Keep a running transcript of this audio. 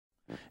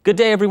Good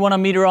day, everyone.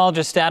 I'm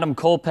meteorologist Adam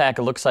Kolpak.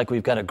 It looks like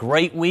we've got a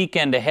great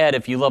weekend ahead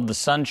if you love the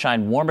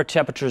sunshine. Warmer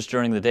temperatures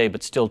during the day,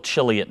 but still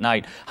chilly at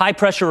night. High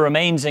pressure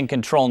remains in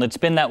control, and it's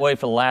been that way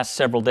for the last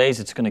several days.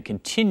 It's going to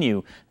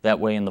continue that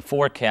way in the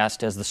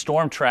forecast as the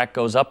storm track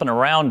goes up and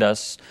around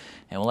us.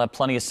 And we'll have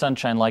plenty of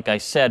sunshine, like I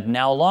said.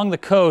 Now, along the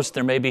coast,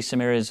 there may be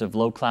some areas of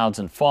low clouds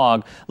and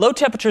fog. Low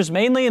temperatures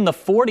mainly in the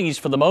 40s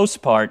for the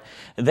most part.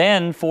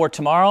 Then, for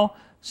tomorrow,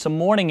 some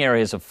morning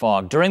areas of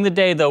fog. During the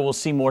day, though, we'll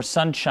see more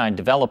sunshine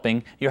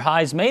developing. Your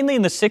highs mainly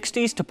in the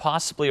 60s to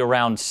possibly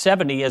around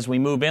 70 as we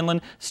move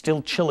inland.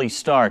 Still chilly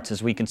starts,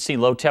 as we can see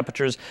low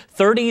temperatures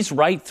 30s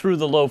right through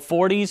the low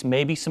 40s.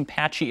 Maybe some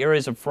patchy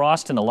areas of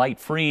frost and a light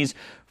freeze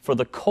for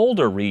the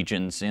colder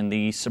regions in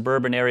the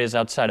suburban areas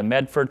outside of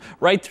Medford,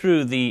 right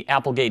through the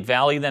Applegate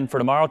Valley. Then for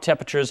tomorrow,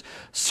 temperatures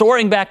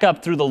soaring back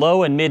up through the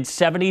low and mid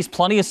 70s.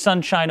 Plenty of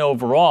sunshine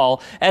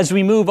overall. As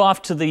we move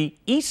off to the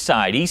east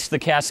side, east of the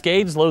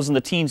Cascades, lows in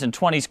the teens and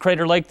 20s.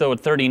 Crater Lake, though, at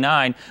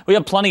 39. We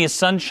have plenty of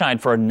sunshine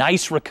for a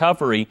nice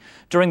recovery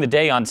during the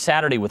day on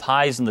Saturday with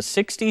highs in the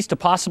 60s to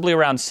possibly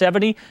around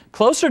 70.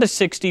 Closer to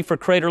 60 for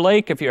Crater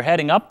Lake. If you're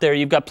heading up there,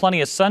 you've got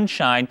plenty of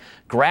sunshine.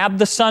 Grab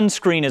the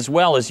sunscreen as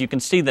well. As you can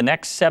see, the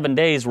next 7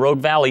 days, Rogue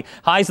Valley,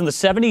 highs in the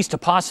 70s to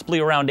possibly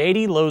around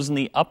 80, lows in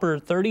the upper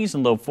 30s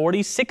and low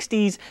 40s,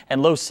 60s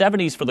and low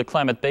 70s for the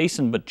Klamath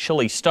Basin, but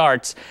chilly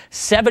starts.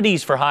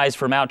 70s for highs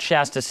for Mount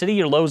Shasta City,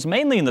 your lows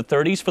mainly in the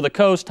 30s for the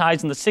coast,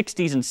 highs in the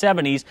 60s and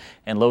 70s,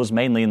 and lows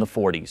mainly in the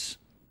 40s.